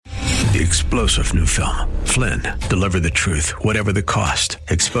The explosive new film, Flynn, deliver the truth, whatever the cost,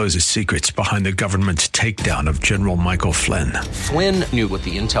 exposes secrets behind the government's takedown of General Michael Flynn. Flynn knew what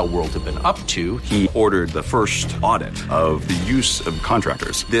the intel world had been up to. He ordered the first audit of the use of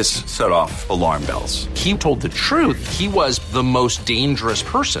contractors. This set off alarm bells. He told the truth. He was the most dangerous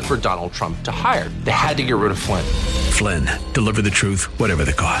person for Donald Trump to hire. They had to get rid of Flynn. Flynn, deliver the truth, whatever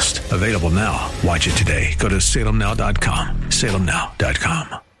the cost. Available now. Watch it today. Go to salemnow.com.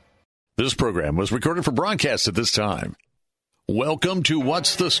 salemnow.com. This program was recorded for broadcast at this time. Welcome to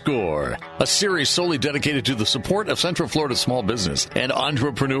What's the Score, a series solely dedicated to the support of Central Florida small business and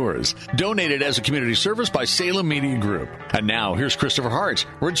entrepreneurs. Donated as a community service by Salem Media Group. And now, here's Christopher Hart,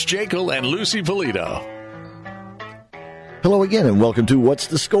 Rich Jekyll, and Lucy Polito. Hello again, and welcome to What's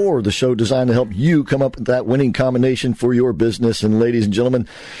the Score, the show designed to help you come up with that winning combination for your business. And ladies and gentlemen,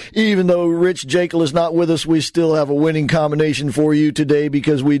 even though Rich Jekyll is not with us, we still have a winning combination for you today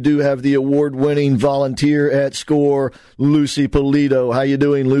because we do have the award-winning volunteer at Score, Lucy Polito. How you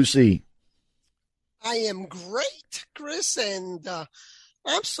doing, Lucy? I am great, Chris, and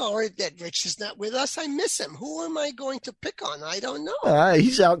I'm sorry that Rich is not with us. I miss him. Who am I going to pick on? I don't know.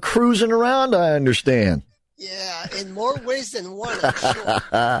 He's out cruising around, I understand. Yeah, in more ways than one, I'm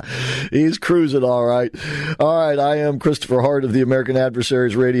sure. He's cruising all right. All right, I am Christopher Hart of the American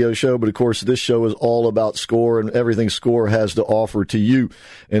Adversaries radio show, but of course this show is all about Score and everything Score has to offer to you.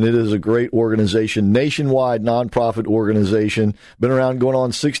 And it is a great organization, nationwide nonprofit organization, been around going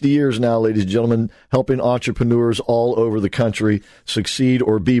on 60 years now, ladies and gentlemen, helping entrepreneurs all over the country succeed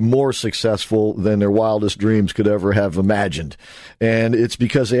or be more successful than their wildest dreams could ever have imagined. And it's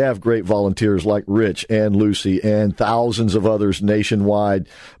because they have great volunteers like Rich and Lucy and thousands of others nationwide,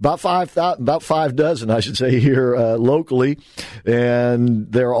 about 5 dozen, I should say, here locally.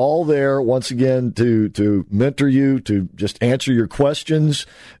 And they're all there, once again, to mentor you, to just answer your questions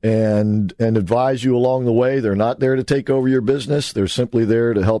and advise you along the way. They're not there to take over your business. They're simply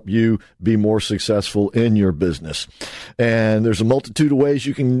there to help you be more successful in your business. And there's a multitude of ways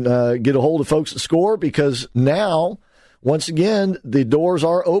you can get a hold of folks at Score, because now, once again, the doors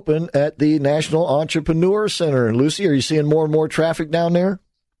are open at the National Entrepreneur Center. And Lucy, are you seeing more and more traffic down there?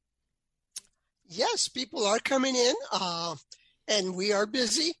 Yes, people are coming in, and we are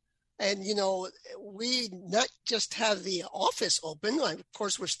busy. And, you know, we not just have the office open. Of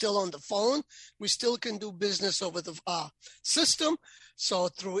course, we're still on the phone. We still can do business over the system. So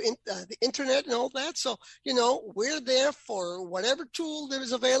through the internet and all that. So, you know, we're there for whatever tool that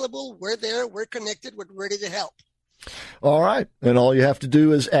is available. We're there. We're connected. We're ready to help. All right. And all you have to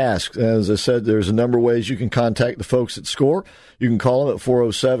do is ask. As I said, there's a number of ways you can contact the folks at Score. You can call them at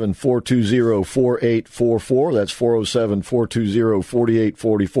 407-420-4844. That's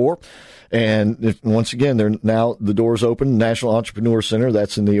 407-420-4844. And once again, the doors open. National Entrepreneur Center,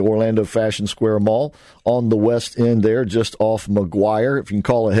 that's in the Orlando Fashion Square Mall on the west end there, just off McGuire. If you can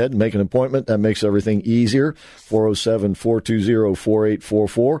call ahead and make an appointment, that makes everything easier.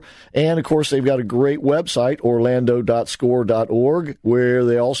 407-420-4844. And, of course, they've got a great website, orlando.score.org, where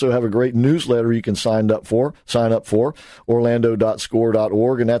they also have a great newsletter you can sign up for,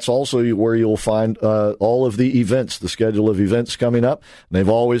 orlando.score.org. And that's also where you'll find all of the events, the schedule of events coming up. And they've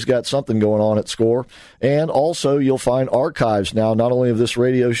always got something going on at Score. And also you'll find archives now, not only of this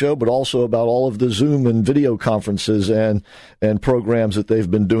radio show, but also about all of the Zoom and video conferences and programs that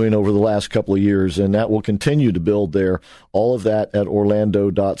they've been doing over the last couple of years. And that will continue to build there. All of that at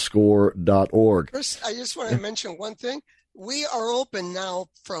orlando.score.org. Chris, I just want to mention one thing. We are open now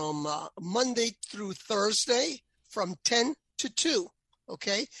from Monday through Thursday from 10 to 2.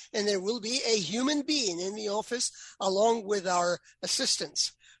 Okay. And there will be a human being in the office along with our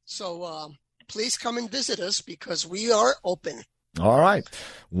assistants. So please come and visit us because we are open. All right.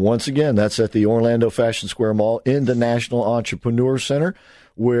 Once again, that's at the Orlando Fashion Square Mall in the National Entrepreneur Center,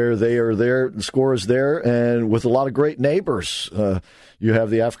 where they are there. The Score is there, and with a lot of great neighbors. You have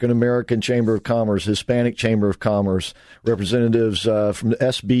the African American Chamber of Commerce, Hispanic Chamber of Commerce, representatives from the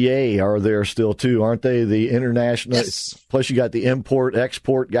SBA are there still too, aren't they? The international. Yes. Plus, you got the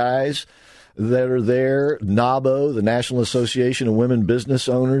import-export guys that are there. NABO, the National Association of Women Business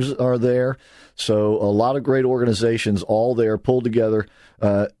Owners, are there. So a lot of great organizations all there pulled together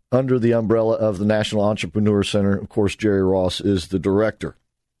under the umbrella of the National Entrepreneur Center. Of course, Jerry Ross is the director.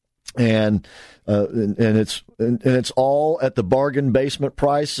 And it's all at the bargain basement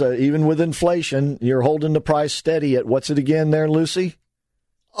price. Even with inflation, you're holding the price steady at what's it again there, Lucy?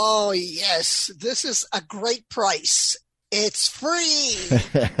 Oh, yes. This is a great price. It's free.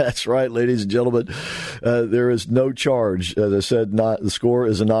 That's right, ladies and gentlemen. There is no charge. As I said, the Score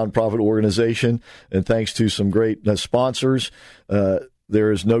is a nonprofit organization, and thanks to some great sponsors,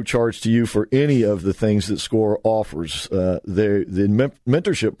 There is no charge to you for any of the things that SCORE offers. The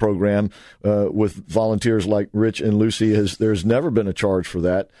mentorship program with volunteers like Rich and Lucy, there's never been a charge for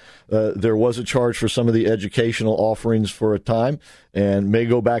that. There was a charge for some of the educational offerings for a time, and may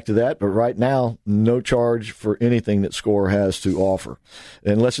go back to that. But right now, no charge for anything that SCORE has to offer,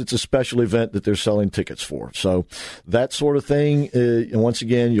 unless it's a special event that they're selling tickets for. So that sort of thing, and once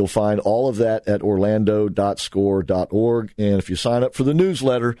again, you'll find all of that at orlando.score.org. And if you sign up for the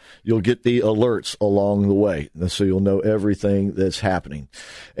newsletter, you'll get the alerts along the way, so you'll know everything that's happening.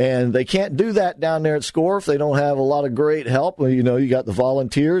 And they can't do that down there at SCORE if they don't have a lot of great help. You know, you got the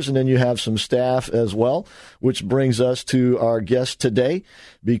volunteers, and then you have some staff as well, which brings us to our guest today,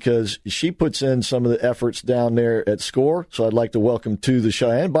 because she puts in some of the efforts down there at SCORE. So I'd like to welcome to the show.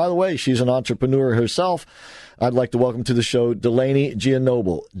 And by the way, she's an entrepreneur herself. I'd like to welcome to the show Delaney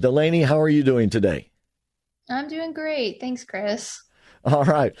Grannoble. Delaney, how are you doing today? I'm doing great. Thanks, Chris. All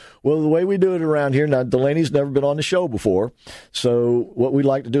right. Well, the way we do it around here, now Delaney's never been on the show before. So what we'd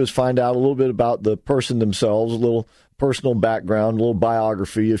like to do is find out a little bit about the person themselves, a little personal background, a little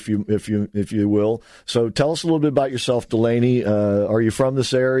biography, if you will. So tell us a little bit about yourself, Delaney. Are you from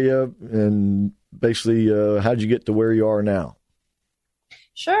this area? And basically, how'd you get to where you are now?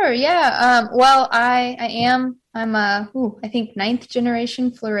 Sure. Yeah. Well, I am. I'm I think 9th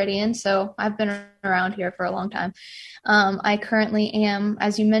generation Floridian, so I've been around here for a long time. I currently am,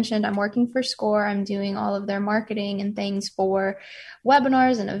 as you mentioned, I'm working for SCORE. I'm doing all of their marketing and things for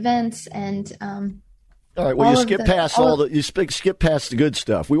webinars and events, and all right. Well, you skip past skip past the good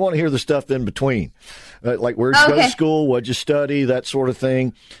stuff. We want to hear the stuff in between, like where'd you go to school, what'd you study, that sort of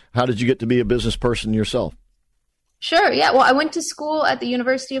thing. How did you get to be a business person yourself? Sure. Yeah. Well, I went to school at the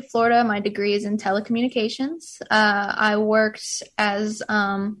University of Florida. My degree is in telecommunications. I worked as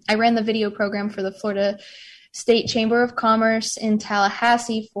I ran the video program for the Florida State Chamber of Commerce in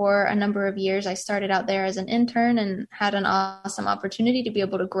Tallahassee for a number of years. I started out there as an intern and had an awesome opportunity to be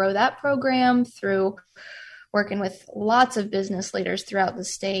able to grow that program through working with lots of business leaders throughout the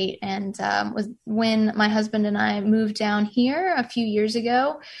state. And was when my husband and I moved down here a few years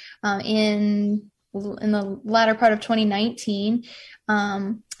ago in the latter part of 2019,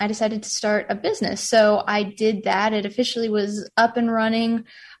 I decided to start a business. So I did that. It officially was up and running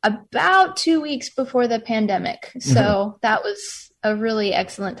about 2 weeks before the pandemic. So that was a really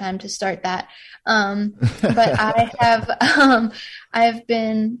excellent time to start that. But I've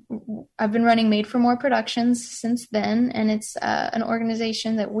been running Made for More Productions since then. And it's an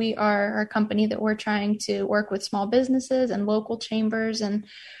organization that our company that we're trying to work with small businesses and local chambers and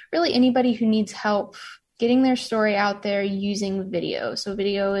really anybody who needs help getting their story out there using video. So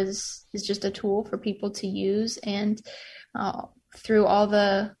video is just a tool for people to use. And through all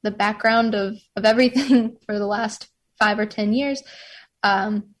the background of everything for the last 5 or 10 years,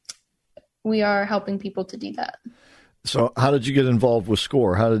 we are helping people to do that. So how did you get involved with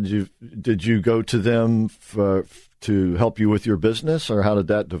SCORE? How did you go to them to help you with your business, or how did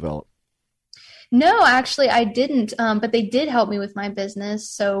that develop? No, actually I didn't, but they did help me with my business.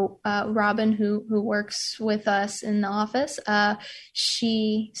 So Robin, who works with us in the office,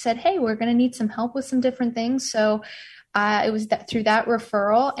 she said, hey, we're going to need some help with some different things. So it was through that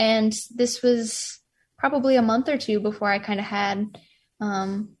referral. And this was probably a month or two before I kind of had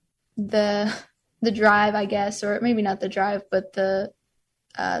the drive, I guess, or maybe not the drive, but the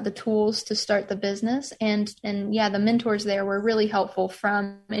tools to start the business. And yeah, the mentors there were really helpful,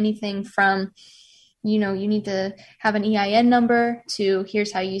 from anything from, you need to have an EIN number to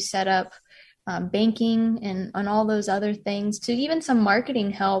here's how you set up banking and all those other things, to even some marketing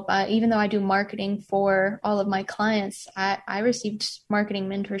help. Even though I do marketing for all of my clients, I received marketing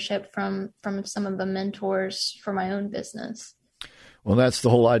mentorship from some of the mentors for my own business. Well, that's the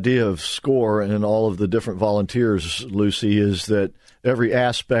whole idea of SCORE and all of the different volunteers, Lucy, is that every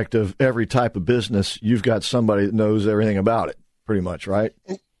aspect of every type of business, you've got somebody that knows everything about it, pretty much, right?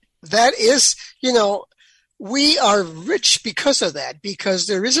 That is, we are rich because of that, because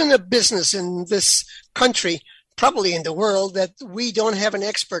there isn't a business in this country, probably in the world, that we don't have an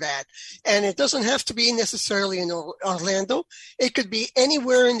expert at. And it doesn't have to be necessarily in Orlando. It could be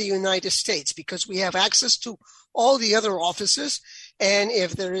anywhere in the United States, because we have access to all the other offices. And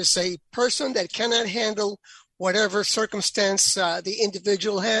if there is a person that cannot handle whatever circumstance the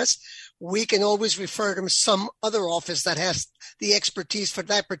individual has, we can always refer them to some other office that has the expertise for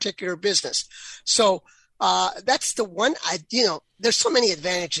that particular business. So that's the one, there's so many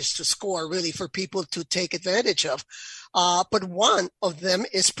advantages to SCORE really for people to take advantage of. But one of them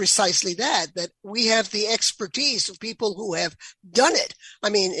is precisely that we have the expertise of people who have done it.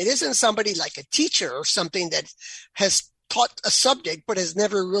 I mean, it isn't somebody like a teacher or something that has taught a subject but has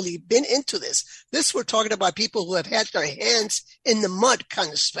never really been into this. This, we're talking about people who have had their hands in the mud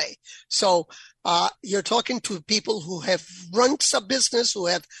kind of way. So you're talking to people who have run some business, who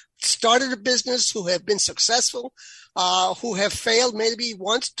have started a business, who have been successful, who have failed maybe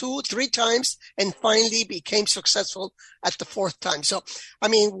once, 2, 3 times, and finally became successful at the 4th time. So, I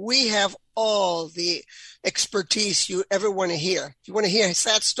mean, we have all the expertise you ever want to hear. If you want to hear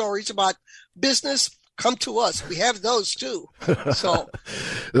sad stories about business, come to us. We have those too. So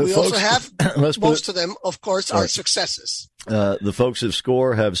we also have, most of them, of course, are successes. The folks at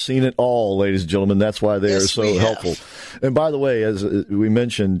SCORE have seen it all, ladies and gentlemen. That's why they are so helpful. And by the way, as we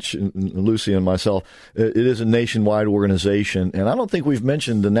mentioned, Lucy and myself, it is a nationwide organization. And I don't think we've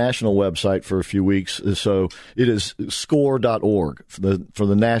mentioned the national website for a few weeks. So it is score.org. For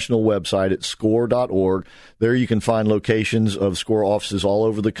the national website, it's score.org. There you can find locations of SCORE offices all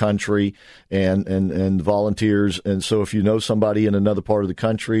over the country and volunteers. And so if you know somebody in another part of the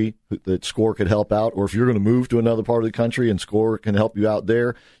country that SCORE could help out, or if you're going to move to another part of the country and SCORE can help you out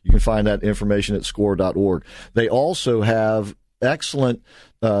there, you can find that information at score.org. They also have excellent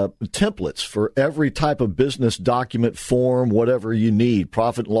templates for every type of business document, form, whatever you need,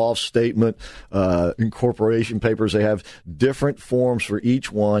 profit and loss statement, incorporation papers. They have different forms for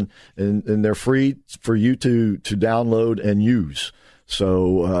each one, and they're free for you to download and use.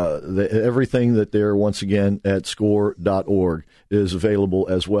 So everything that they're, once again, at score.org is available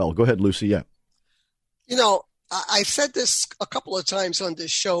as well. Go ahead, Lucy. Yeah. You know, I've said this a couple of times on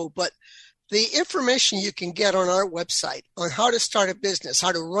this show, but the information you can get on our website on how to start a business,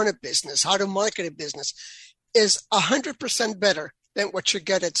 how to run a business, how to market a business is 100% better than what you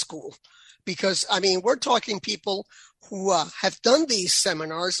get at school. Because, I mean, we're talking people who have done these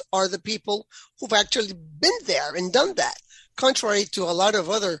seminars are the people who've actually been there and done that, contrary to a lot of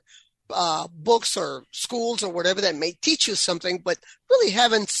other books or schools or whatever that may teach you something, but really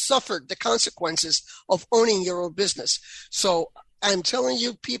haven't suffered the consequences of owning your own business. So I'm telling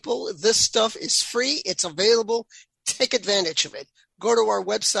you, people, this stuff is free. It's available. Take advantage of it. Go to our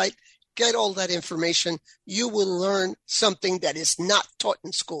website, get all that information. You will learn something that is not taught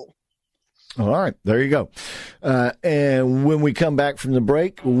in school. All right, there you go. And when we come back from the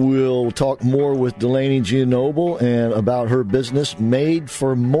break, we'll talk more with Delaney Grannoble and about her business, Made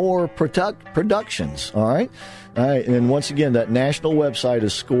for More Productions. All right. All right. And once again, that national website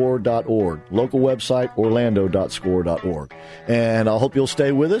is score.org. Local website, orlando.score.org. And I hope you'll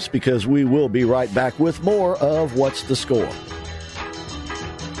stay with us because we will be right back with more of What's the Score?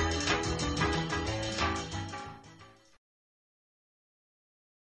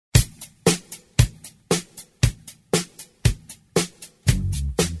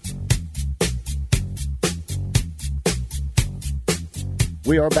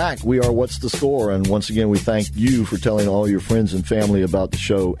 We are back. We are What's the Score? And once again, we thank you for telling all your friends and family about the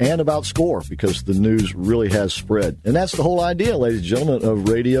show and about SCORE, because the news really has spread. And that's the whole idea, ladies and gentlemen, of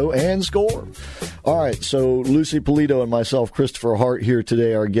radio and SCORE. All right, so Lucy Polito and myself, Christopher Hart, here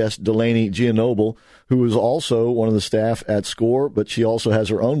today, our guest, Delaney Grannoble, who is also one of the staff at SCORE, but she also has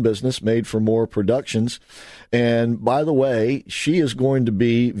her own business, Made for More Productions. And by the way, she is going to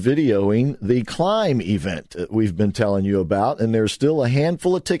be videoing the Climb event that we've been telling you about. And there's still a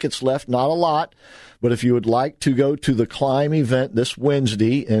handful of tickets left, not a lot. But if you would like to go to the Climb event this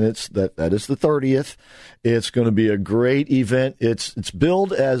Wednesday, and that is the 30th, it's going to be a great event. It's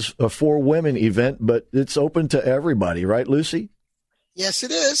billed as a for women event, but it's open to everybody, right, Lucy? Yes,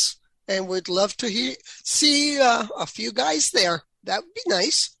 it is. And we'd love to see a few guys there. That would be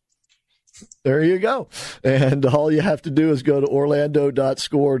nice. There you go. And all you have to do is go to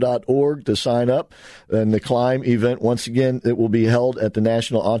orlando.score.org to sign up. And the Climb event, once again, it will be held at the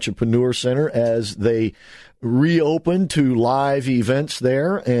National Entrepreneur Center as they reopen to live events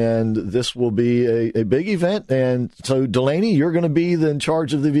there. And this will be a big event. And so, Delaney, you're going to be in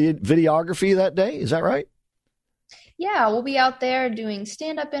charge of the videography that day. Is that right? Yeah, we'll be out there doing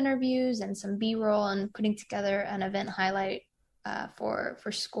stand-up interviews and some B-roll and putting together an event highlight for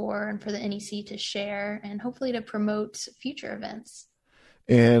SCORE and for the NEC to share and hopefully to promote future events.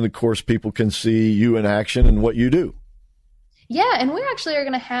 And, of course, people can see you in action and what you do. Yeah, and we actually are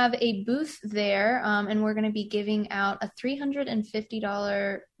going to have a booth there, and we're going to be giving out a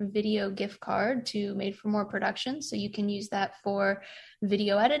 $350 video gift card to Made for More Productions. So you can use that for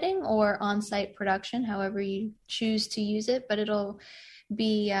video editing or on-site production, however you choose to use it. But it'll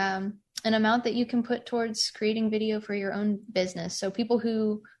be an amount that you can put towards creating video for your own business. So people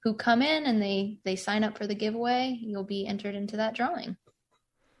who come in and they sign up for the giveaway, you'll be entered into that drawing.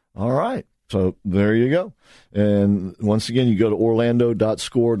 All right. So there you go. And once again, you go to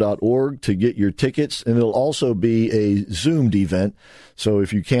orlando.score.org to get your tickets, and it'll also be a Zoomed event. So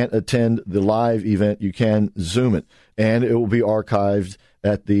if you can't attend the live event, you can Zoom it, and it will be archived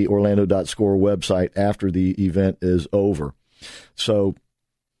at the orlando.score website after the event is over. So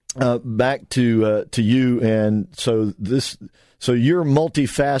back to you, and so you're a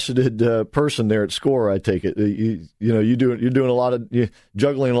multifaceted person there at Score. I take it you're doing a lot of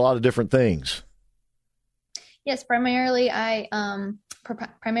juggling a lot of different things. Yes, primarily I'm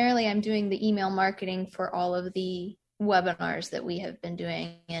doing the email marketing for all of the webinars that we have been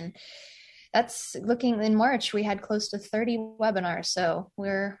doing, and that's looking in March. We had close to 30 webinars, so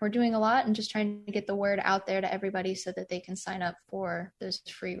we're doing a lot and just trying to get the word out there to everybody so that they can sign up for those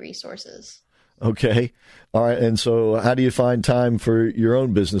free resources. Okay. All right. And so how do you find time for your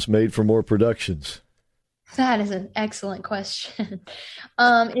own business, Made for More Productions? That is an excellent question.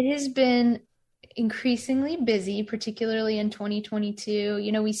 It has been increasingly busy, particularly in 2022.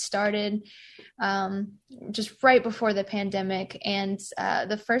 We started just right before the pandemic, and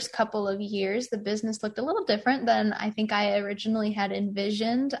the first couple of years, the business looked a little different than I think I originally had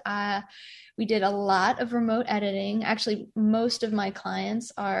envisioned. We did a lot of remote editing. Actually, most of my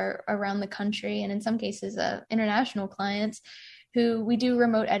clients are around the country, and in some cases, international clients who we do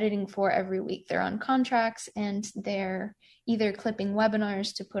remote editing for every week. They're on contracts, and they're either clipping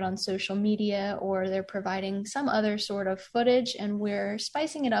webinars to put on social media, or they're providing some other sort of footage, and we're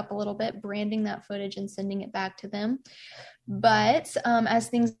spicing it up a little bit, branding that footage and sending it back to them. But as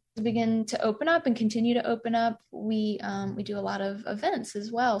things begin to open up and continue to open up, we do a lot of events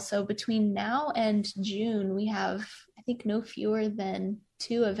as well. So between now and June, we have, I think, no fewer than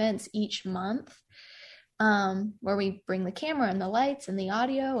 2 events each month, where we bring the camera and the lights and the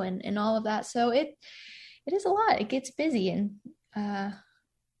audio and all of that. So it is a lot. It gets busy, and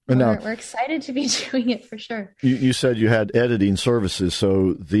we're excited to be doing it for sure. You said you had editing services.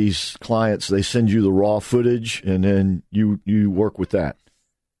 So these clients, they send you the raw footage, and then you work with that.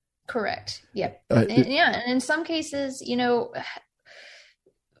 Correct. Yep. And in some cases,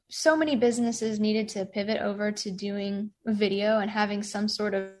 so many businesses needed to pivot over to doing video and having some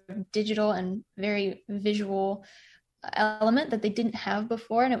sort of digital and very visual element that they didn't have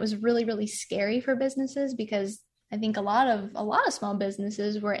before. And it was really, really scary for businesses, because I think a lot of small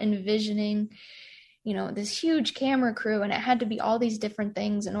businesses were envisioning, this huge camera crew, and it had to be all these different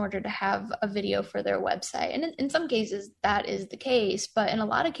things in order to have a video for their website. And in some cases that is the case, but in a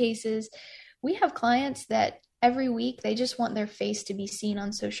lot of cases we have clients that every week they just want their face to be seen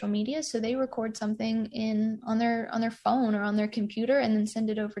on social media. So they record something on their phone or on their computer and then send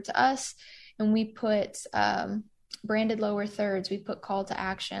it over to us. And we put branded lower thirds, we put call to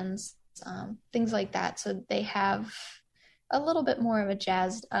actions, things like that. So they have a little bit more of a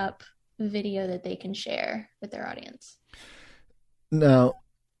jazzed up video that they can share with their audience. Now,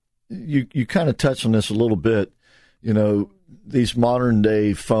 you kind of touched on this a little bit. These modern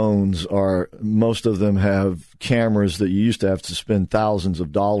day phones most of them have cameras that you used to have to spend thousands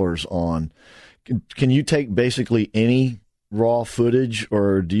of dollars on. Can you take basically any raw footage,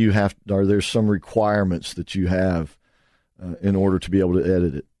 or are there some requirements that you have in order to be able to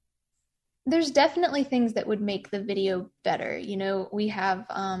edit it? There's definitely things that would make the video better. We've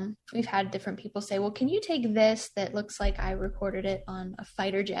had different people say, well, can you take this that looks like I recorded it on a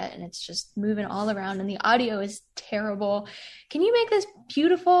fighter jet and it's just moving all around and the audio is terrible. Can you make this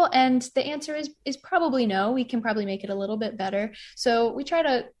beautiful? And the answer is probably no. We can probably make it a little bit better. So we try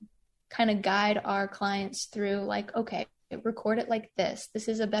to kind of guide our clients through, like, okay, record it like this. This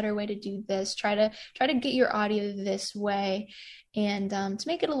is a better way to do this. Try to get your audio this way, and to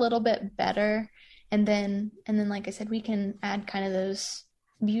make it a little bit better. And then, like I said, we can add kind of those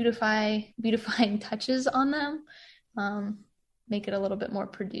beautifying touches on them, make it a little bit more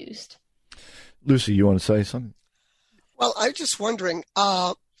produced. Lucy, you want to say something? Well, I'm just wondering,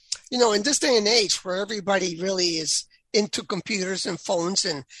 in this day and age where everybody really is into computers and phones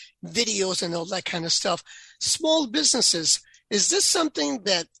and videos and all that kind of stuff, small businesses, is this something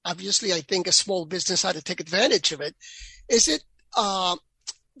that obviously I think a small business ought to take advantage of it? Is it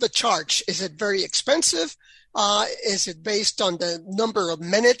the charge? Is it very expensive? Is it based on the number of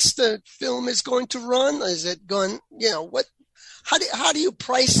minutes the film is going to run? Is it going, how do you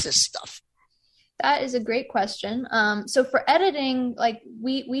price this stuff? That is a great question. So for editing, like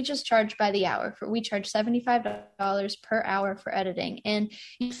we just charge by the hour. We charge $75 per hour for editing, and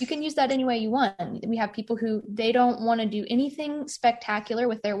you can use that any way you want. We have people who they don't want to do anything spectacular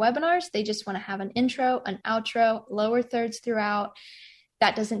with their webinars. They just want to have an intro, an outro, lower thirds throughout.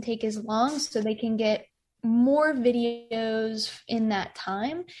 That doesn't take as long, so they can get more videos in that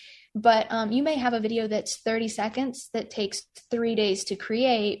time. But you may have a video that's 30 seconds that takes 3 days to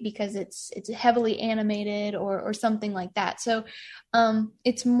create because it's heavily animated or something like that. So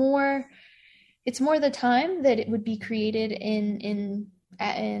it's more the time that it would be created in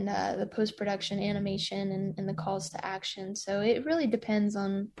the post-production animation and the calls to action. So it really depends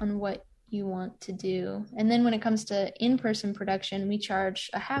on what you want to do. And then when it comes to in-person production, we charge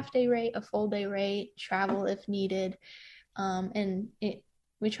a half-day rate, a full-day rate, travel if needed.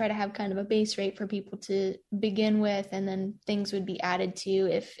 We try to have kind of a base rate for people to begin with, and then things would be added to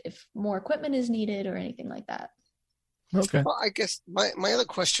if more equipment is needed or anything like that. Okay. Well, I guess my other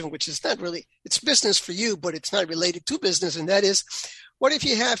question, which is not really, it's business for you, but it's not related to business, and that is, what if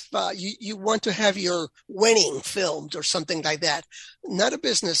you have you want to have your wedding filmed or something like that? Not a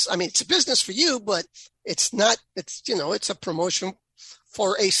business. I mean, it's a business for you, but it's not. It's it's a promotion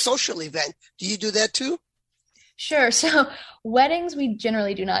for a social event. Do you do that too? Sure. So weddings, we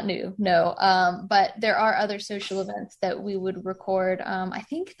generally do not do, no. But there are other social events that we would record. I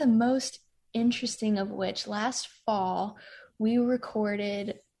think the most interesting of which, last fall, we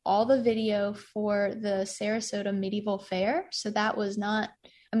recorded all the video for the Sarasota Medieval Fair. So that was not,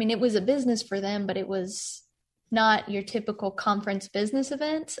 it was a business for them, but it was not your typical conference business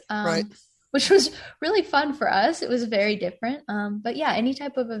event. Right. Which was really fun for us. It was very different. But yeah, any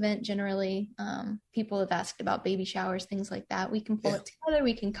type of event, generally, people have asked about baby showers, things like that. We can pull it together.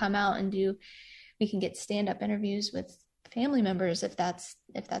 We can come out and we can get stand-up interviews with family members if that's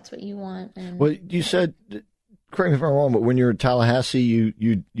what you want. And, well, you said, correct me if I'm wrong, but when you were in Tallahassee,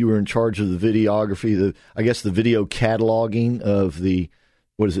 you were in charge of the videography, the video cataloging of the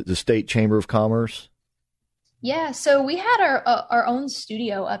State Chamber of Commerce? Yeah, so we had our own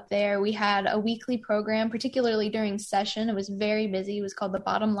studio up there. We had a weekly program, particularly during session. It was very busy. It was called The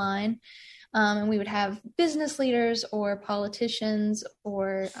Bottom Line. And we would have business leaders or politicians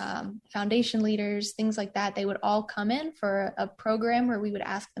or foundation leaders, things like that. They would all come in for a program where we would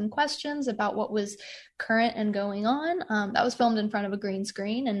ask them questions about what was current and going on. That was filmed in front of a green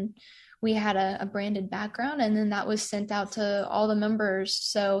screen, and we had a branded background, and then that was sent out to all the members.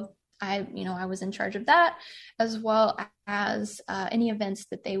 So I was in charge of that, as well as any events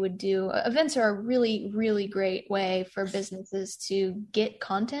that they would do. Events are a really, really great way for businesses to get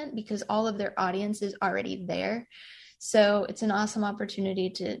content because all of their audience is already there. So it's an awesome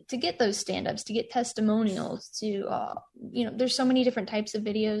opportunity to get those stand-ups, to get testimonials, there's so many different types of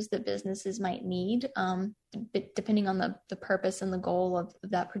videos that businesses might need, depending on the purpose and the goal of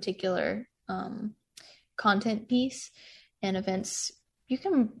that particular content piece. And events, you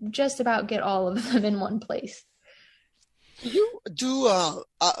can just about get all of them in one place. You do a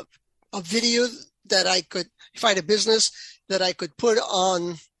video that I could, if I had a business, that I could put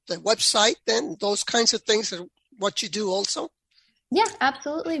on the website, then those kinds of things are what you do also? Yeah,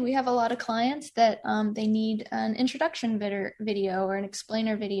 absolutely. We have a lot of clients that they need an introduction video or an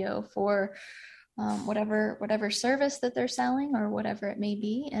explainer video for whatever service that they're selling or whatever it may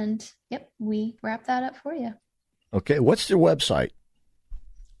be. And we wrap that up for you. Okay. What's your website?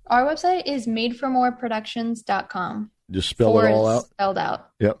 Our website is madeformoreproductions.com. Just spell it all out? Spelled out.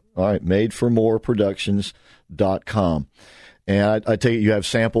 Yep. All right. madeformoreproductions.com. And I take it you have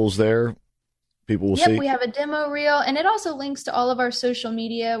samples there people will see? Yep, we have a demo reel, and it also links to all of our social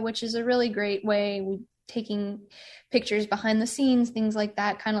media, which is a really great way. We're taking pictures behind the scenes, things like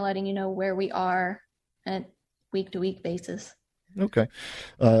that, kind of letting you know where we are at week-to-week basis. Okay.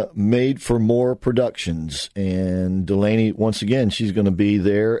 Made for More Productions. And Delaney, once again, she's going to be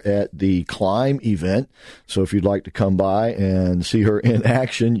there at the Climb event. So if you'd like to come by and see her in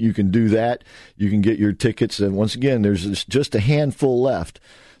action, you can do that. You can get your tickets. And once again, there's just a handful left.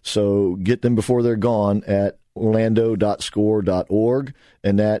 So get them before they're gone at orlando.score.org.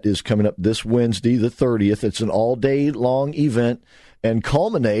 And that is coming up this Wednesday, the 30th. It's an all-day long event and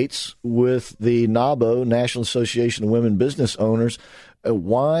culminates with the NABO, National Association of Women Business Owners,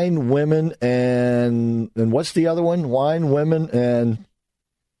 Wine, Women, and what's the other one? Wine, Women, and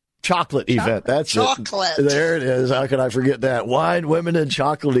Chocolate event. That's chocolate. It. There it is. How can I forget that? Wine, Women, and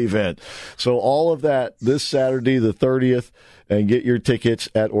Chocolate event. So all of that this Saturday, the 30th, and get your tickets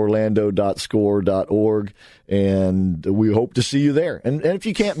at orlando.score.org. And we hope to see you there. And if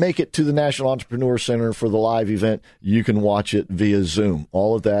you can't make it to the National Entrepreneur Center for the live event, you can watch it via Zoom.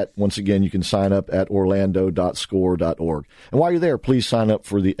 All of that, once again, you can sign up at orlando.score.org. And while you're there, please sign up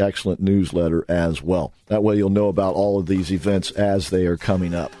for the excellent newsletter as well. That way you'll know about all of these events as they are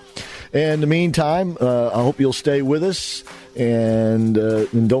coming up. And in the meantime, I hope you'll stay with us. And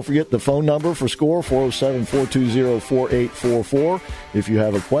don't forget the phone number for SCORE, 407-420-4844. If you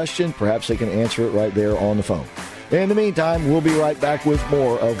have a question, perhaps they can answer it right there on the phone. In the meantime, we'll be right back with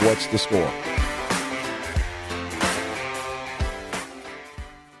more of What's the Score.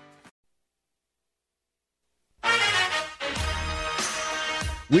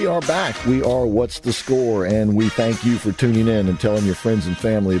 We are back. We are What's the Score, and we thank you for tuning in and telling your friends and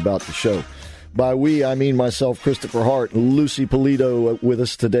family about the show. By we, I mean myself, Christopher Hart, Lucy Polito with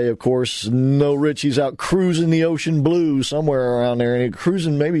us today, of course. No Rich, he's out cruising the ocean blue somewhere around there, and he's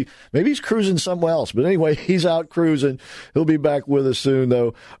cruising, maybe he's cruising somewhere else. But anyway, he's out cruising. He'll be back with us soon,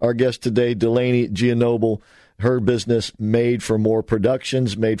 though. Our guest today, Delaney Grannoble. Her business, Made for More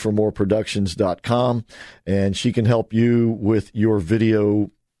Productions, madeformoreproductions.com, and she can help you with your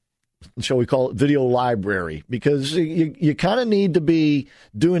video, shall we call it video library, because you kind of need to be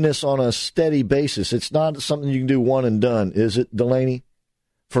doing this on a steady basis. It's not something you can do one and done, is it, Delaney?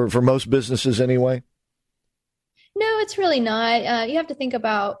 For most businesses anyway? No, it's really not. You have to think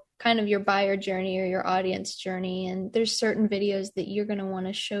about kind of your buyer journey or your audience journey. And there's certain videos that you're going to want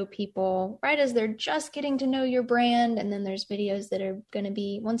to show people right as they're just getting to know your brand. And then there's videos that are going to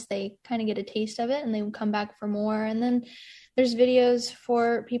be once they kind of get a taste of it and they come back for more. And then there's videos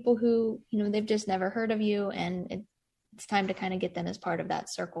for people who, they've just never heard of you. And it's time to kind of get them as part of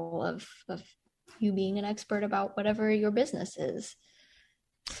that circle of you being an expert about whatever your business is.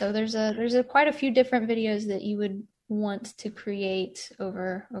 So there's quite a few different videos that you would want to create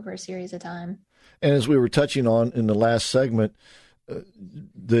over a series of time. And as we were touching on in the last segment,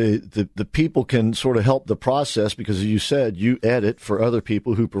 the people can sort of help the process because, as you said, you edit for other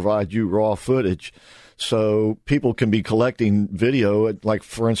people who provide you raw footage. So people can be collecting video, like,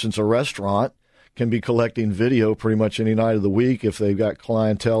 for instance, a restaurant can be collecting video pretty much any night of the week if they've got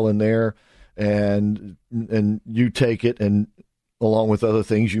clientele in there, and you take it and, along with other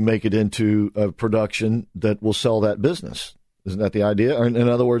things, you make it into a production that will sell that business. Isn't that the idea? Or in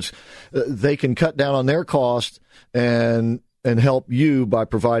other words, they can cut down on their cost and help you by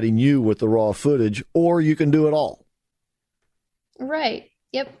providing you with the raw footage, or you can do it all. Right.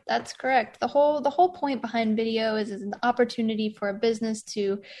 Yep, that's correct. The whole point behind video is an opportunity for a business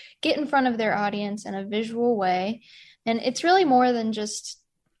to get in front of their audience in a visual way. And it's really more than just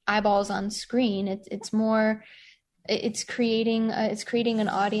eyeballs on screen. It's more, it's creating an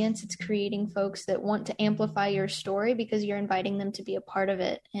audience. It's creating folks that want to amplify your story because you're inviting them to be a part of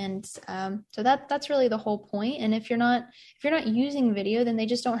it. And so that's really the whole point. And if you're not using video, then they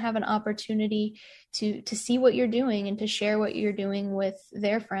just don't have an opportunity to see what you're doing and to share what you're doing with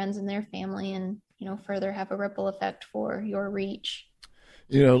their friends and their family, and further have a ripple effect for your reach.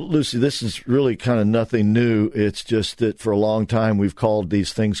 Lucy, this is really kind of nothing new. It's just that for a long time we've called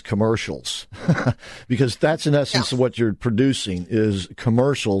these things commercials because that's in essence what you're producing is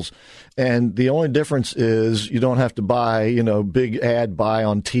commercials. And the only difference is you don't have to buy, big ad buy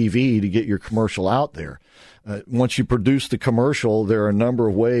on TV to get your commercial out there. Once you produce the commercial, there are a number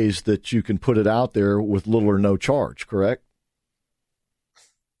of ways that you can put it out there with little or no charge, correct?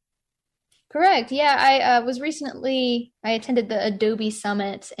 Correct. Yeah, I attended the Adobe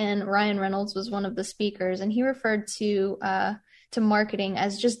Summit, and Ryan Reynolds was one of the speakers, and he referred to marketing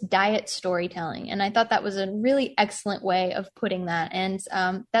as just diet storytelling. And I thought that was a really excellent way of putting that. And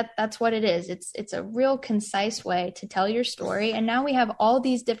that's what it is. It's a real concise way to tell your story. And now we have all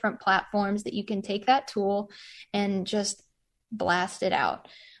these different platforms that you can take that tool and just blast it out.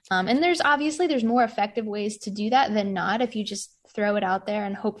 And there's more effective ways to do that than not. If you just throw it out there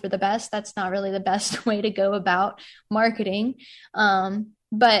and hope for the best, that's not really the best way to go about marketing.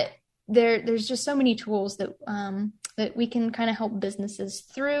 But there's just so many tools that we can kind of help businesses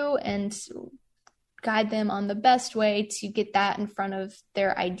through and guide them on the best way to get that in front of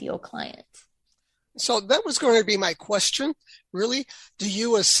their ideal client. So that was going to be my question, really. Do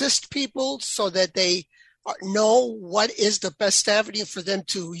you assist people so that they know what is the best avenue for them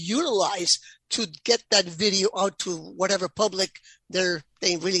to utilize to get that video out to whatever public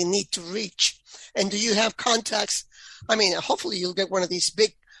they really need to reach? And do you have contacts? I mean, hopefully you'll get one of these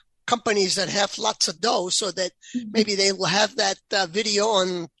big companies that have lots of dough so that maybe they will have that video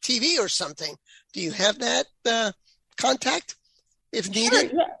on TV or something. Do you have that contact if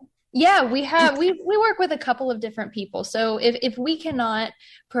needed? Sure, yeah, we have. We work with a couple of different people. So if we cannot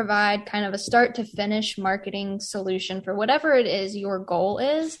provide kind of a start to finish marketing solution for whatever it is your goal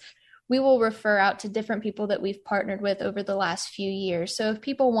is, we will refer out to different people that we've partnered with over the last few years. So if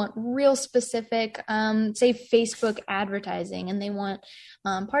people want real specific, say Facebook advertising, and they want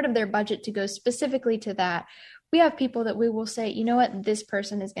part of their budget to go specifically to that, we have people that we will say, you know what, this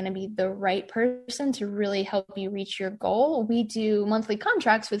person is going to be the right person to really help you reach your goal. We do monthly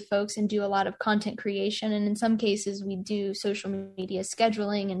contracts with folks and do a lot of content creation. And in some cases, we do social media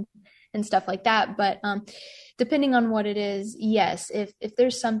scheduling and and stuff like that. But depending on what it is, yes, if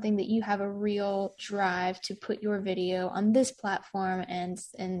there's something that you have a real drive to put your video on this platform and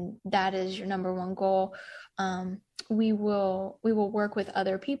that is your number one goal, we will work with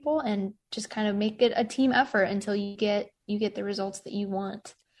other people and just kind of make it a team effort until you get the results that you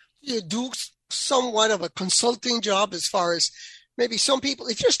want. You do somewhat of a consulting job as far as maybe some people,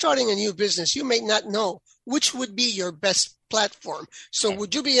 if you're starting a new business, you may not know which would be your best platform. So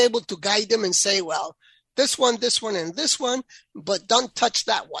would you be able to guide them and say, well, this one, and this one, but don't touch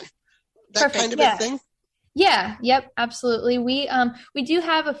that one? That Perfect. kind of a thing? Yeah. Yep. Absolutely. We do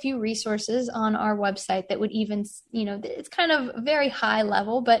have a few resources on our website that would even, it's kind of very high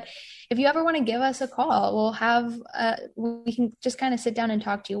level, but if you ever want to give us a call, we'll have, we can just kind of sit down and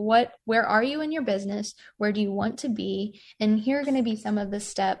talk to you. Where are you in your business? Where do you want to be? And here are going to be some of the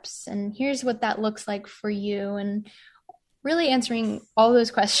steps, and here's what that looks like for you. And really answering all those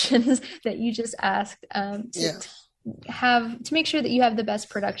questions that you just asked, to make sure that you have the best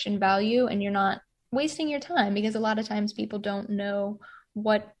production value and you're not wasting your time, because a lot of times people don't know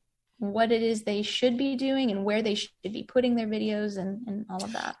what it is they should be doing and where they should be putting their videos and all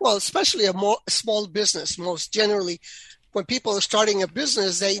of that. Well, especially a small business, most generally, when people are starting a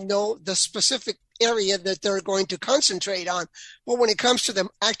business, they know the specific area that they're going to concentrate on. But when it comes to the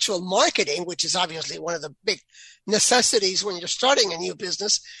actual marketing, which is obviously one of the big necessities when you're starting a new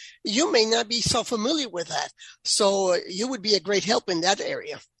business, you may not be so familiar with that. So you would be a great help in that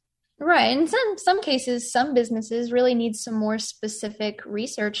area. Right. In some cases, some businesses really need some more specific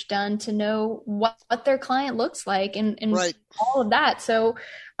research done to know what their client looks like and right. all of that. So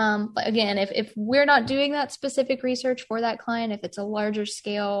again, if we're not doing that specific research for that client, if it's a larger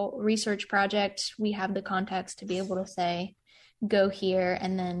scale research project, we have the contacts to be able to say, go here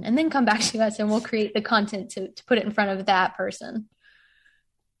and then come back to us and we'll create the content to put it in front of that person.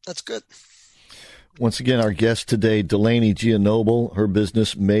 That's good. Once again, our guest today, Delaney Grannoble, her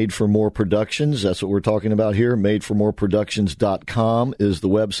business Made for More Productions. That's what we're talking about here. MadeForMoreProductions.com is the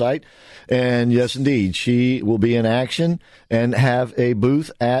website. And yes, indeed, she will be in action and have a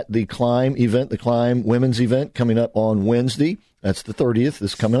booth at the Climb event, the Climb women's event coming up on Wednesday. That's the 30th. This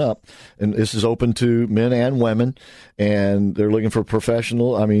is coming up. And this is open to men and women. And they're looking for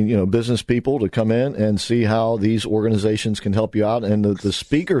business people to come in and see how these organizations can help you out. And the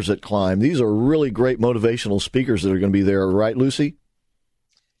speakers at Climb, these are really great motivational speakers that are going to be there. Right, Lucy?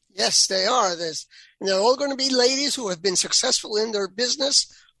 Yes, they are. They're all going to be ladies who have been successful in their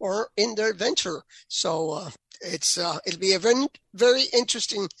business or in their venture. So it'll be a very, very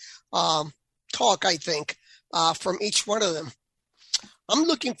interesting talk, I think, from each one of them. I'm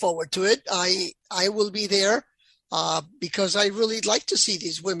looking forward to it. I will be there because I really like to see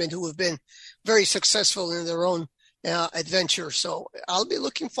these women who have been very successful in their own adventure. So I'll be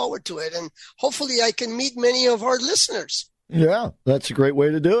looking forward to it. And hopefully I can meet many of our listeners. Yeah, that's a great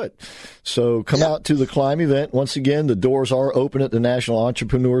way to do it. So come out to the Climb event. Once again, the doors are open at the National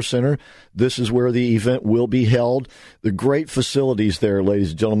Entrepreneur Center. This is where the event will be held. The great facilities there, ladies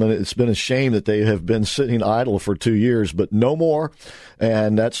and gentlemen. It's been a shame that they have been sitting idle for 2 years, but no more.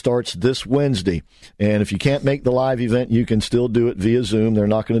 And that starts this Wednesday. And if you can't make the live event, you can still do it via Zoom. They're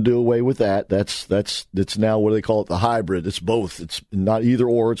not going to do away with that. That's now what do they call it? The hybrid. It's both. It's not either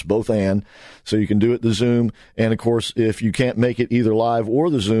or. It's both and. So you can do it the Zoom. And of course, if you can't make it either live or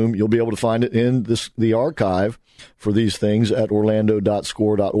the Zoom, you'll be able to find it in the archive for these things at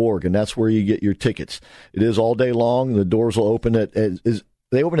orlando.score.org, and that's where you get your tickets. It is all day long. The doors will open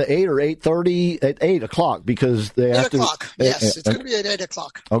they open at 8 or 8:30 at 8 o'clock because they have 8 o'clock. Yes, it's going to be at 8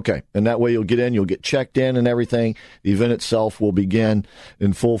 o'clock. Okay, and that way you'll get in, you'll get checked in and everything. The event itself will begin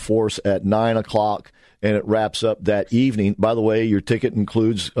in full force at 9 o'clock. And it wraps up that evening. By the way, your ticket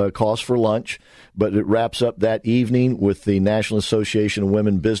includes cost for lunch, but it wraps up that evening with the National Association of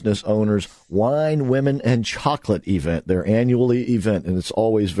Women Business Owners Wine, Women, and Chocolate event, their annual event, and it's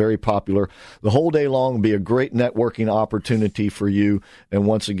always very popular. The whole day long will be a great networking opportunity for you. And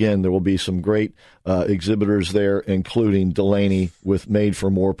once again, there will be some great exhibitors there, including Delaney with Made for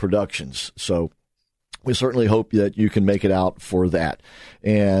More Productions. So we certainly hope that you can make it out for that.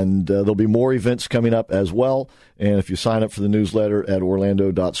 And there'll be more events coming up as well. And if you sign up for the newsletter at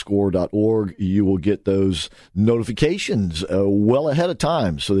orlando.score.org, you will get those notifications well ahead of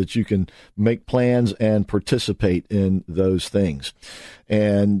time so that you can make plans and participate in those things.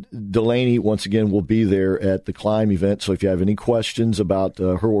 And Delaney, once again, will be there at the Climb event. So if you have any questions about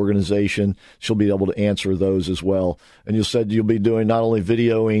her organization, she'll be able to answer those as well. And you said you'll be doing not only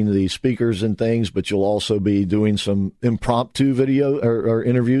videoing the speakers and things, but you'll also be doing some impromptu video or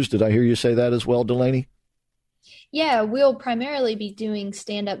interviews. Did I hear you say that as well, Delaney? Yeah, we'll primarily be doing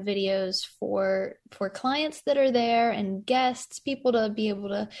stand-up videos for clients that are there and guests, people to be able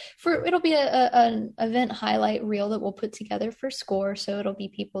to, it'll be an event highlight reel that we'll put together for SCORE. So it'll be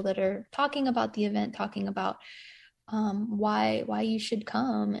people that are talking about the event, talking about why you should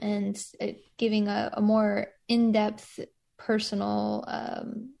come, and giving a more in-depth personal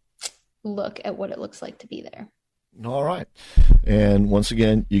look at what it looks like to be there. All right. And once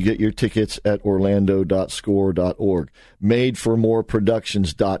again, you get your tickets at orlando.score.org.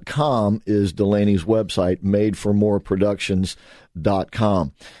 Madeformoreproductions.com is Delaney's website,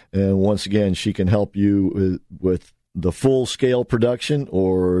 madeformoreproductions.com. And once again, she can help you with the full-scale production,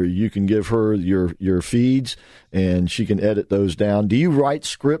 or you can give her your feeds, and she can edit those down. Do you write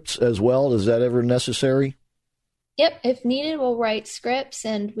scripts as well? Is that ever necessary? Yep, if needed, we'll write scripts,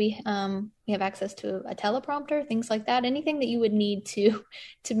 and we have access to a teleprompter, things like that. Anything that you would need to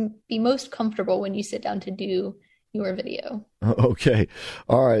be most comfortable when you sit down to do your video. Okay.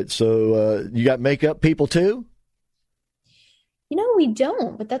 All right. So you got makeup people too? We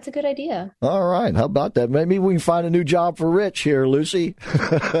don't, but that's a good idea. All right. How about that? Maybe we can find a new job for Rich here, Lucy.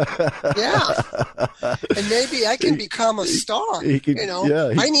 Yeah. And maybe I can become a star. I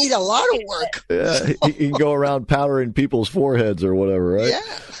need a lot of work. Yeah, he can go around powdering people's foreheads or whatever, right? Yeah.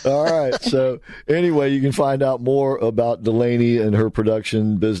 All right. So anyway, you can find out more about Delaney and her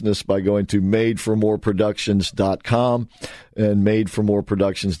production business by going to madeformoreproductions.com. And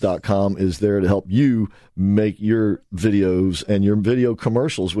madeformoreproductions.com is there to help you make your videos and your video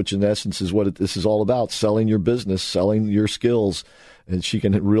commercials, which in essence is what this is all about, selling your business, selling your skills. And she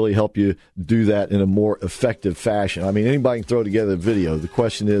can really help you do that in a more effective fashion. I mean, anybody can throw together a video. The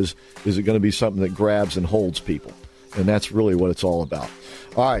question is it going to be something that grabs and holds people? And that's really what it's all about.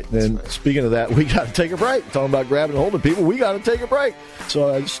 All right, then speaking of that, we got to take a break. Talking about grabbing and holding people, we got to take a break.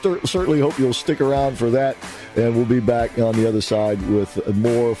 So I certainly hope you'll stick around for that, and we'll be back on the other side with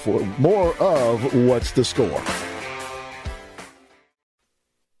more of What's the Score.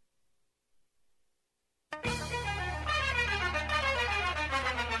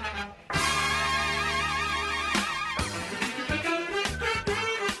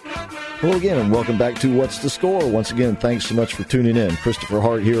 Hello again, and welcome back to What's the Score? Once again, thanks so much for tuning in. Christopher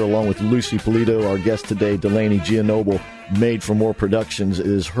Hart here, along with Lucy Polito. Our guest today, Delaney Grannoble. Made for More Productions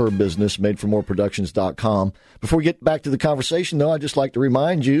is her business, madeformoreproductions.com. Before we get back to the conversation, though, I'd just like to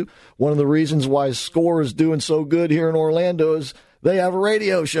remind you, one of the reasons why SCORE is doing so good here in Orlando is they have a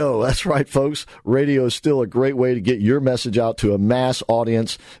radio show. That's right, folks. Radio is still a great way to get your message out to a mass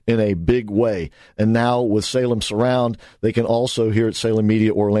audience in a big way. And now with Salem Surround, they can also, here at Salem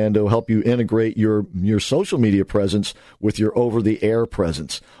Media Orlando, help you integrate your social media presence with your over-the-air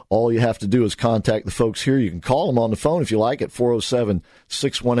presence. All you have to do is contact the folks here. You can call them on the phone if you like at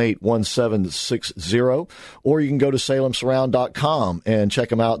 407-618-1760, or you can go to salemsurround.com and check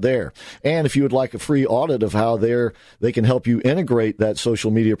them out there. And if you would like a free audit of how they can help you integrate that social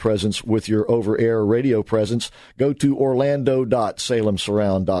media presence with your over-air radio presence, go to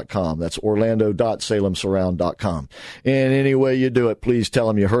orlando.salemsurround.com. That's orlando.salemsurround.com. And any way you do it, please tell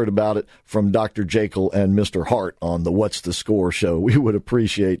them you heard about it from Dr. Jekyll and Mr. Hart on the What's the Score show. We would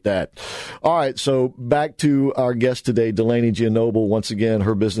appreciate that. All right, so back to our guest today, Delaney Grannoble. Once again,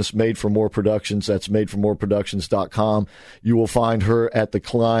 her business, Made for More Productions. That's madeformoreproductions.com. You will find her at the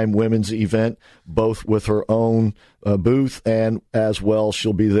Climb Women's event, both with her own booth, and as well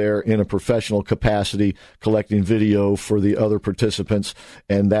she'll be there in a professional capacity collecting video for the other participants,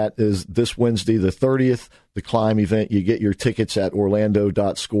 and that is this Wednesday the 30th, the Climb event. You get your tickets at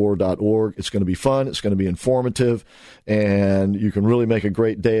orlando.score.org. It's going to be fun, it's going to be informative, and you can really make a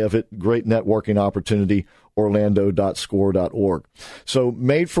great day of it. Great networking opportunity. orlando.score.org. So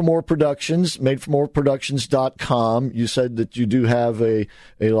Made for More Productions, madeformoreproductions.com. You said that you do have a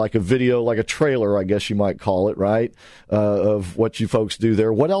video, like a trailer, I guess you might call it, right, of what you folks do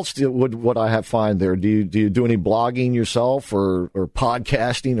there. What else would I have find there? Do you do any blogging yourself or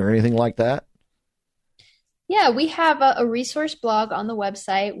podcasting or anything like that? Yeah, we have a resource blog on the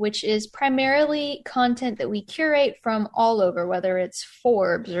website, which is primarily content that we curate from all over, whether it's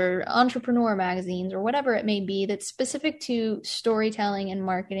Forbes or entrepreneur magazines or whatever it may be, that's specific to storytelling and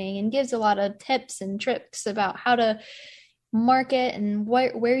marketing, and gives a lot of tips and tricks about how to market and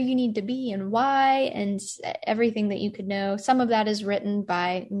where you need to be and why, and everything that you could know. Some of that is written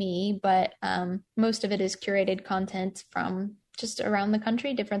by me, but most of it is curated content from just around the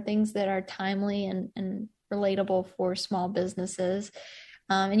country, different things that are timely and relatable for small businesses.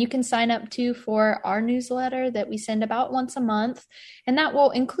 And you can sign up for our newsletter that we send about once a month. And that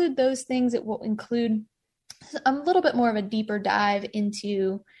will include those things. It will include a little bit more of a deeper dive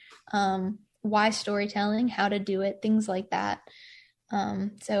into why storytelling, how to do it, things like that.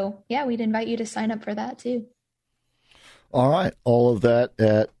 So yeah, we'd invite you to sign up for that too. All right. All of that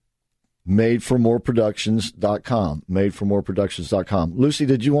at madeformoreproductions.com. Madeformoreproductions.com. Lucy,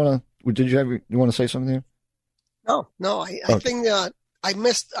 you want to say something there? No. I think I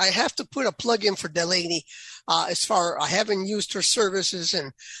have to put a plug in for Delaney. I haven't used her services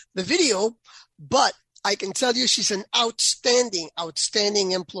in the video, but I can tell you she's an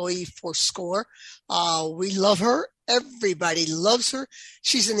outstanding employee for SCORE. We love her. Everybody loves her.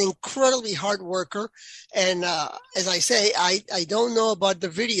 She's an incredibly hard worker. And as I say, I don't know about the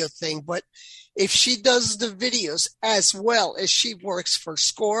video thing, but if she does the videos as well as she works for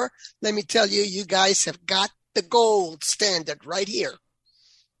SCORE, let me tell you, you guys have got the gold standard right here.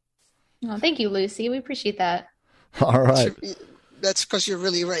 Oh, thank you, Lucy. We appreciate that. All right. That's because you're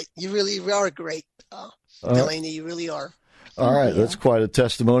really right. You really are great, Delaney. You really are. All right, that's quite a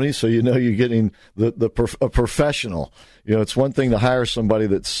testimony. So you're getting a professional. It's one thing to hire somebody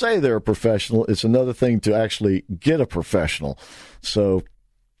that say they're a professional. It's another thing to actually get a professional. So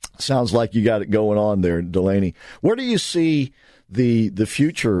sounds like you got it going on there, Delaney. Where do you see the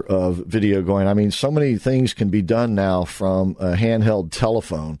future of video going? I mean, so many things can be done now from a handheld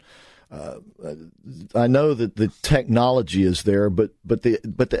telephone. I know that the technology is there, but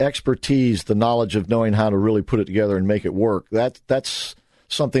the expertise, the knowledge of knowing how to really put it together and make it work, that's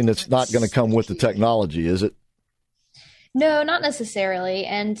something that's not going to come with the technology, is it? No, not necessarily.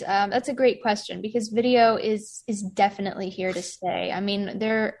 And that's a great question, because video is definitely here to stay. I mean,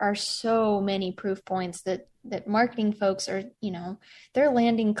 there are so many proof points that marketing folks are, they're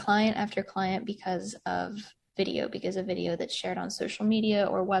landing client after client because of video that's shared on social media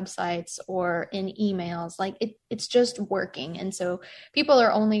or websites or in emails. Like it's just working. And so people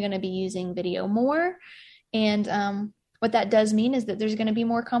are only going to be using video more. And what that does mean is that there's going to be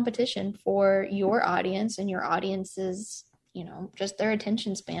more competition for your audience, and your audience's, just their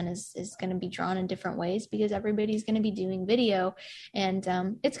attention span is going to be drawn in different ways, because everybody's going to be doing video.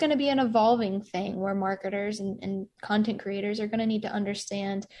 And it's going to be an evolving thing where marketers and content creators are going to need to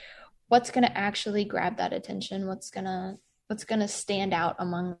understand what's going to actually grab that attention, what's going to stand out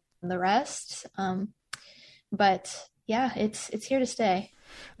among the rest. But yeah, it's here to stay.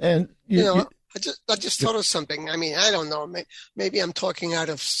 And I just thought of something. I mean, I don't know. Maybe I'm talking out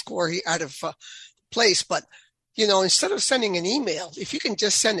of place, but instead of sending an email, if you can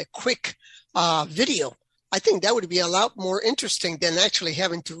just send a quick video, I think that would be a lot more interesting than actually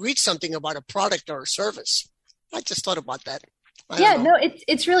having to read something about a product or a service. I just thought about that. Yeah, no,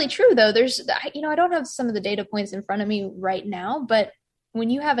 it's really true though. There's, I don't have some of the data points in front of me right now, but when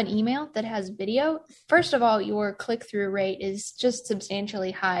you have an email that has video, first of all, your click-through rate is just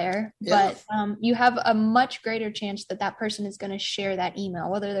substantially higher, but you have a much greater chance that person is going to share that email,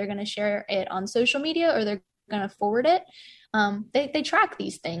 whether they're going to share it on social media or they're going to forward it. They track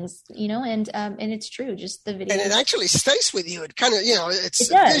these things, and it's true. Just the video, and it actually stays with you. It kind of, it's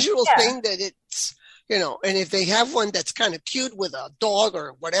a visual thing that it's, and if they have one that's kind of cute with a dog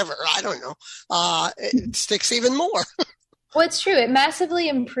or whatever, I don't know, it sticks even more. Well, it's true. It massively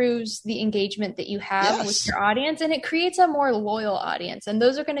improves the engagement that you have with your audience, and it creates a more loyal audience. And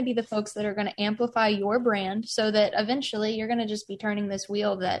those are going to be the folks that are going to amplify your brand, so that eventually you're going to just be turning this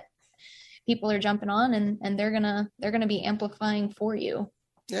wheel that people are jumping on, and they're going to be amplifying for you.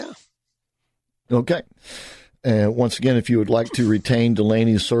 Yeah. Okay. And once again, if you would like to retain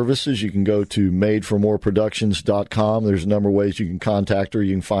Delaney's services, you can go to madeformoreproductions.com. There's a number of ways you can contact her.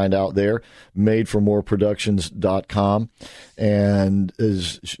 You can find out there, madeformoreproductions.com. And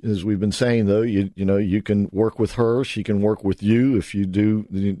as we've been saying, though, you can work with her. She can work with you. If you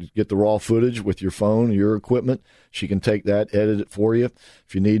do get the raw footage with your phone, your equipment, she can take that, edit it for you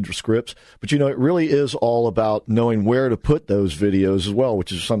if you need scripts. But, it really is all about knowing where to put those videos as well,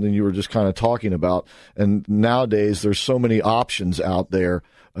 which is something you were just kind of talking about. And nowadays, there's so many options out there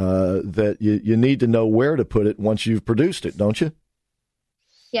that you need to know where to put it once you've produced it, don't you?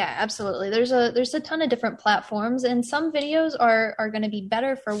 Yeah, absolutely. There's a ton of different platforms, and some videos are going to be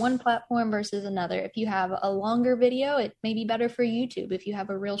better for one platform versus another. If you have a longer video, it may be better for YouTube. If you have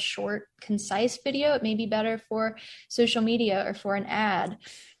a real short, concise video, it may be better for social media or for an ad.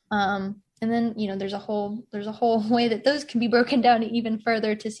 And then, there's a whole way that those can be broken down even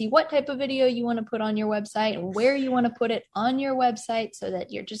further to see what type of video you want to put on your website and where you want to put it on your website, so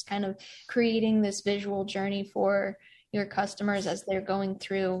that you're just kind of creating this visual journey for your customers as they're going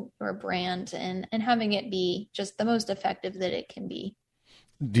through your brand, and having it be just the most effective that it can be.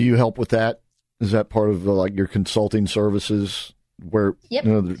 Do you help with that? Is that part of your consulting services where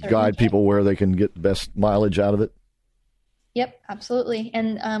guide people where they can get the best mileage out of it? Yep, absolutely.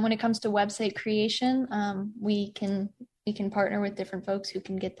 And when it comes to website creation, we can partner with different folks who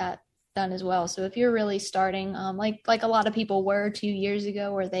can get that done as well. So if you're really starting, like a lot of people were 2 years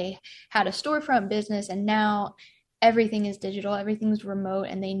ago, where they had a storefront business and now everything is digital, everything's remote,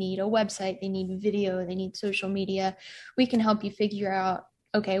 and they need a website, they need video, they need social media, we can help you figure out,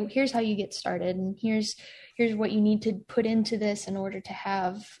 okay, here's how you get started, and here's what you need to put into this in order to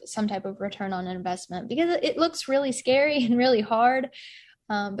have some type of return on investment, because it looks really scary and really hard.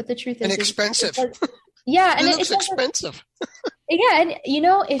 But the truth is, and expensive. Yeah. And it looks expensive. Yeah. And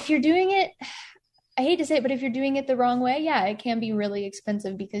if you're doing it, I hate to say it, but if you're doing it the wrong way, yeah, it can be really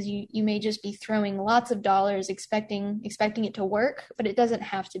expensive, because you may just be throwing lots of dollars expecting it to work, but it doesn't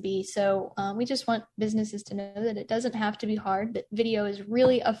have to be. So we just want businesses to know that it doesn't have to be hard, that video is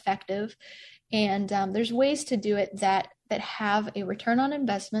really effective. And there's ways to do it that have a return on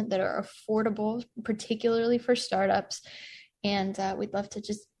investment, that are affordable, particularly for startups. And we'd love to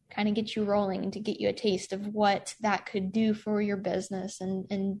just kind of get you rolling and to get you a taste of what that could do for your business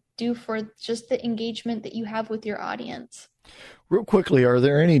and do for just the engagement that you have with your audience. Real quickly, are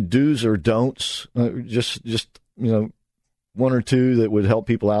there any do's or don'ts? Just one or two that would help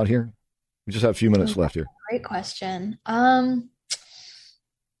people out here? We just have a few minutes left here. Great question.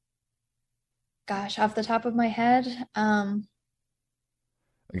 Gosh, off the top of my head,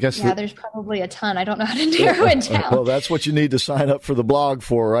 I guess there's probably a ton. I don't know how to narrow it down. Well, that's what you need to sign up for the blog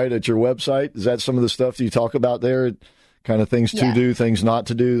for, right? At your website. Is that some of the stuff that you talk about there? Kind of things to do, things not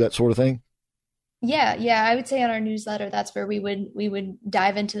to do, that sort of thing? Yeah. I would say on our newsletter, that's where we would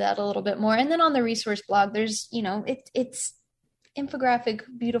dive into that a little bit more. And then on the resource blog, there's, it's infographic,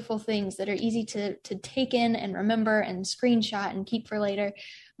 beautiful things that are easy to take in and remember and screenshot and keep for later.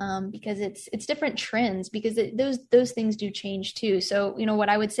 Because it's different trends, because those things do change too. So, what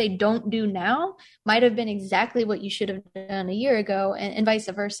I would say don't do now might have been exactly what you should have done a year ago, and vice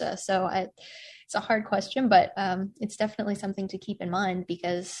versa. So it's a hard question, but it's definitely something to keep in mind,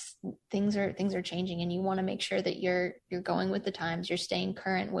 because things are changing, and you want to make sure that you're going with the times, you're staying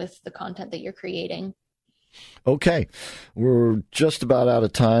current with the content that you're creating. Okay, we're just about out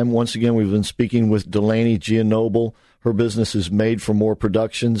of time. Once again, we've been speaking with Delaney Grannoble. Her business is Made for More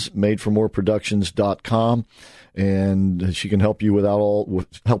Productions, madeformoreproductions.com, and she can help you with all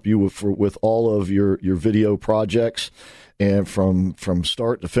of your video projects, and from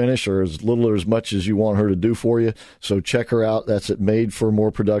start to finish, or as little or as much as you want her to do for you. So check her out. That's at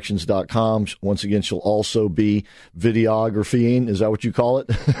madeformoreproductions.com. Once again, she'll also be videographying. Is that what you call it?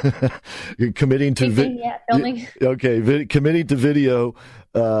 You're committing to filming. Okay, committing to video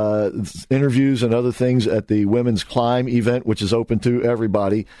interviews and other things at the Women's Climb event, which is open to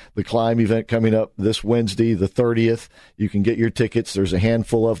everybody. The Climb event coming up this Wednesday, the 30th. You can get your tickets. There's a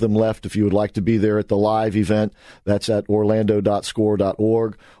handful of them left if you would like to be there at the live event. That's at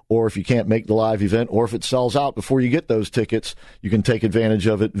orlando.score.org. Or if you can't make the live event, or if it sells out before you get those tickets, you can take advantage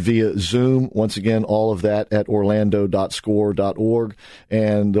of it via Zoom. Once again, all of that at orlando.score.org.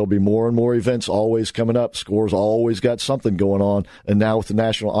 And there'll be more and more events always coming up. Score's always got something going on. And now with the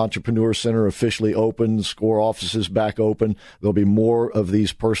National Entrepreneur Center officially open, Score offices back open, there'll be more of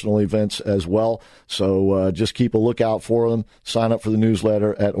these personal events as well. So just keep a lookout for them. Sign up for the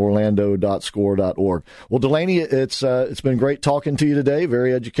newsletter at orlando.score.org. Well, Delaney, it's been great talking to you today.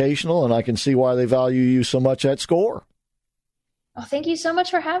 Very educational. And I can see why they value you so much at Score. Well, thank you so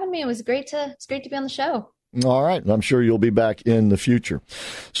much for having me. It's great to be on the show. All right. I'm sure you'll be back in the future.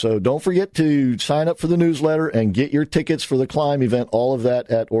 So don't forget to sign up for the newsletter and get your tickets for the Climb event. All of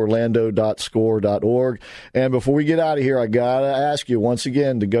that at orlando.score.org. And before we get out of here, I got to ask you once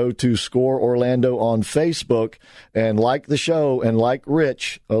again to go to Score Orlando on Facebook and like the show and like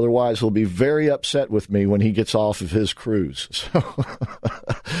Rich. Otherwise, he'll be very upset with me when he gets off of his cruise. So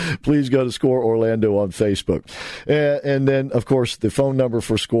please go to Score Orlando on Facebook. And then, of course, the phone number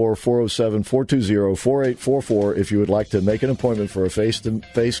for Score, 407-420-4844. If you would like to make an appointment for a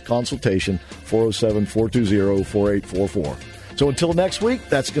face-to-face consultation, 407-420-4844. So until next week,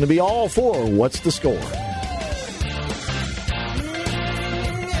 that's going to be all for What's the Score?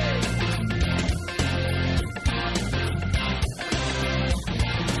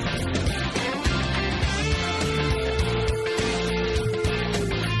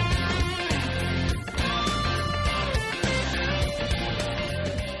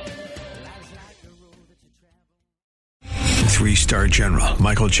 3-star General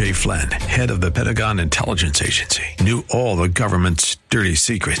Michael J. Flynn, head of the Pentagon Intelligence Agency, knew all the government's dirty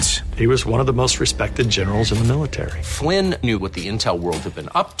secrets. He was one of the most respected generals in the military. Flynn knew what the intel world had been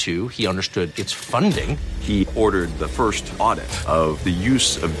up to. He understood its funding. He ordered the first audit of the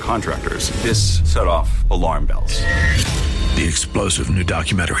use of contractors. This set off alarm bells. The explosive new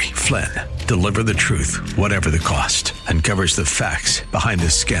documentary, Flynn, Deliver the Truth, Whatever the Cost, uncovers the facts behind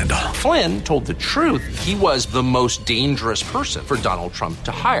this scandal. Flynn told the truth. He was the most dangerous person for Donald Trump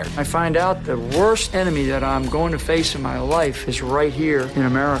to hire. I find out the worst enemy that I'm going to face in my life is right here in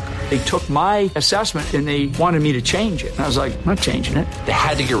America. They took my assessment and they wanted me to change it. And I was like, I'm not changing it. They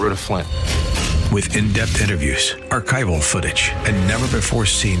had to get rid of Flynn. With in-depth interviews, archival footage, and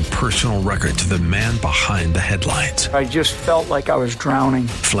never-before-seen personal records of the man behind the headlines. I just felt like I was drowning.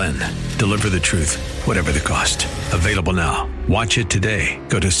 Flynn, Deliver the Truth, Whatever the Cost. Available now. Watch it today.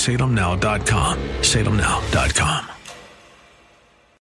 Go to salemnow.com. salemnow.com.